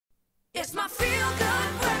It's my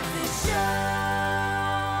feel-good breakfast show.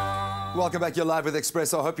 Welcome back. You're live with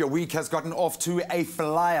Expresso. I hope your week has gotten off to a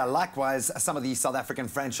flyer. Likewise, some of the South African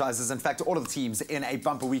franchises. In fact, all of the teams in a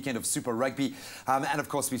bumper weekend of Super Rugby. And of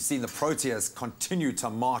course, we've seen the Proteas continue to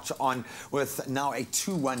march on with now a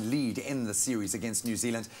 2-1 lead in the series against New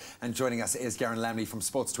Zealand. And joining us is Garrin Lambley from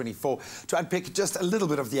Sports 24 to unpick just a little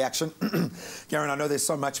bit of the action. Garrin, I know there's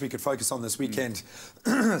so much we could focus on this weekend.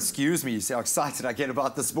 Excuse me, you see how excited I get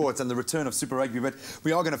about the sports and the return of Super Rugby, but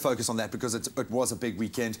we are going to focus on that because it was a big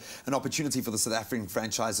weekend, an opportunity for the South African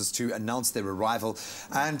franchises to announce their arrival,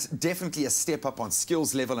 and definitely a step up on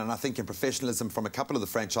skills level and I think in professionalism from a couple of the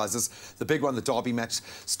franchises. The big one, the derby match,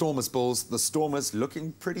 Stormers Bulls. The Stormers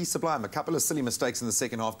looking pretty sublime. A couple of silly mistakes in the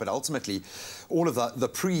second half, but ultimately all of the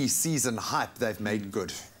pre-season hype they've made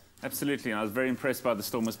good. Absolutely, and I was very impressed by the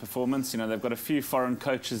Stormers' performance. You know, they've got a few foreign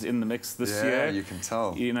coaches in the mix this year. Yeah, you can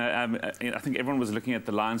tell. You know, I think everyone was looking at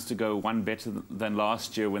the Lions to go one better than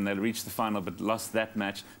last year when they reached the final but lost that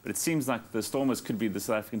match. But it seems like the Stormers could be the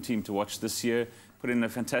South African team to watch this year. Put in a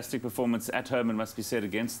fantastic performance at home, it must be said,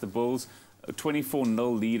 against the Bulls. A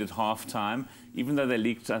 24-0 lead at half-time. Even though they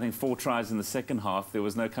leaked, I think, 4 tries in the second half, there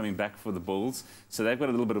was no coming back for the Bulls. So they've got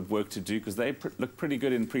a little bit of work to do because they look pretty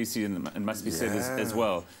good in pre-season, it must be said as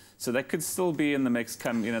well. So they could still be in the mix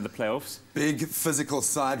come, you know, the playoffs. Big physical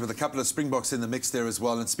side with a couple of Springboks in the mix there as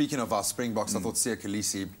well. And speaking of our Springboks, I thought Siya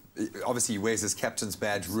Kolisi, obviously he wears his captain's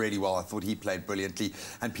badge really well. I thought he played brilliantly.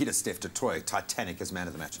 And Peter Steph du Toit, titanic as man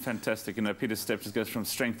of the match. Fantastic. You know, Peter Steph just goes from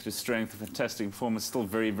strength to strength. A fantastic performance. Still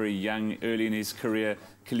very, very young, early in his career.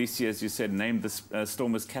 Kolisi, as you said, named the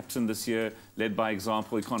Stormers captain this year, led by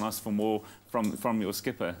example. You can't ask for more from your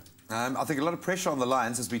skipper. I think a lot of pressure on the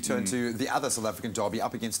Lions as we turn to the other South African derby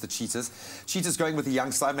up against the Cheetahs. Cheetahs going with the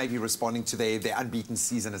young side, maybe responding to their unbeaten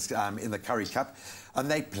season in the Currie Cup. And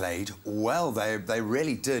they played well. They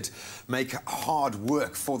really did make hard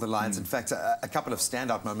work for the Lions. In fact, a couple of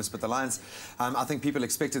standout moments. But the Lions, I think people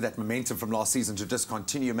expected that momentum from last season to just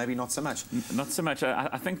continue. Maybe not so much. Not so much.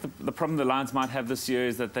 I think the problem the Lions might have this year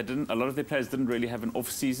is that a lot of their players didn't really have an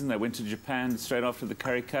off-season. They went to Japan straight after the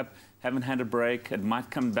Currie Cup. Haven't had a break. It might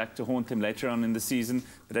come back to haunt them later on in the season.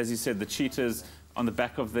 But as you said, the Cheetahs, on the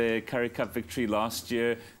back of their Currie Cup victory last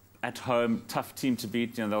year, at home, tough team to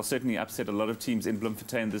beat. You know, they'll certainly upset a lot of teams in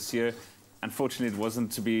Bloemfontein this year. Unfortunately, it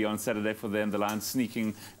wasn't to be on Saturday for them. The Lions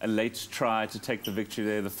sneaking a late try to take the victory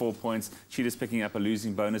there, the 4 points. Cheetahs picking up a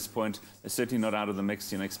losing bonus point. They're certainly not out of the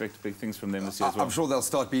mix. You know, expect big things from them this year as well. I'm sure they'll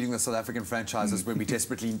start beating the South African franchises when we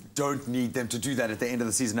desperately don't need them to do that at the end of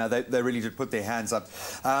the season. Now, they really did put their hands up.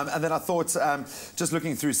 And then I thought, just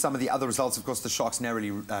looking through some of the other results, of course, the Sharks narrowly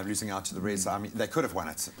losing out to the Reds. I mean, they could have won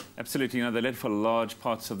it. Absolutely. You know, they led for large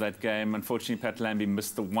parts of that game. Unfortunately, Pat Lambie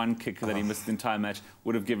missed the one kick that he missed the entire match.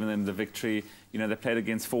 Would have given them the victory. You know, they played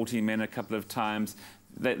against 14 men a couple of times.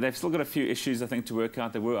 They've still got a few issues, I think, to work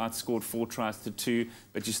out. They were outscored 4 tries to 2,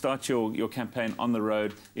 but you start your campaign on the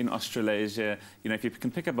road in Australasia. You know, if you can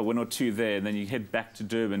pick up a win or 2 there, and then you head back to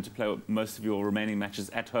Durban to play most of your remaining matches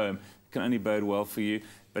at home, it can only bode well for you.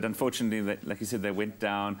 But unfortunately, like you said, they went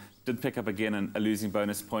down, did pick up again a losing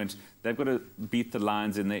bonus point. They've got to beat the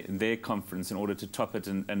Lions in their conference in order to top it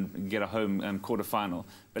and get a home quarter-final.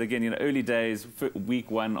 But again, you know, early days, week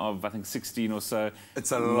 1 of, I think, 16 or so.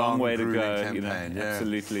 It's a long way to go. Campaign, you know, yeah.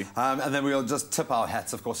 Absolutely. And then we'll just tip our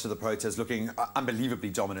hats, of course, to the Proteas, looking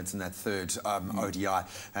unbelievably dominant in that third ODI.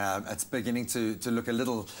 It's beginning to look a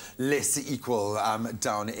little less equal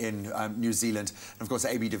down in New Zealand. And of course,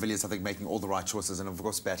 AB de Villiers, I think, making all the right choices, and of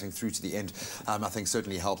course, batting through to the end, I think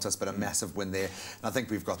certainly helped us, but a massive win there. And I think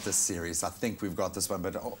we've got this series. I think we've got this one,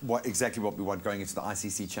 but exactly what we want going into the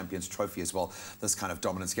ICC Champions Trophy as well, this kind of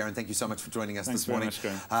dominance. Garrin, thank you so much for joining us this morning. Thanks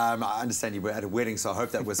very much, Garrin. I understand you were at a wedding, so I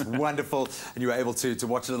hope that was wonderful, and you were able to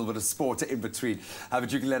watch a little bit of sport in between.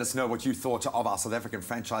 But you can let us know what you thought of our South African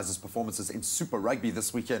franchises' performances in Super Rugby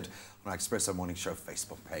this weekend on our Expresso Morning Show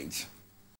Facebook page.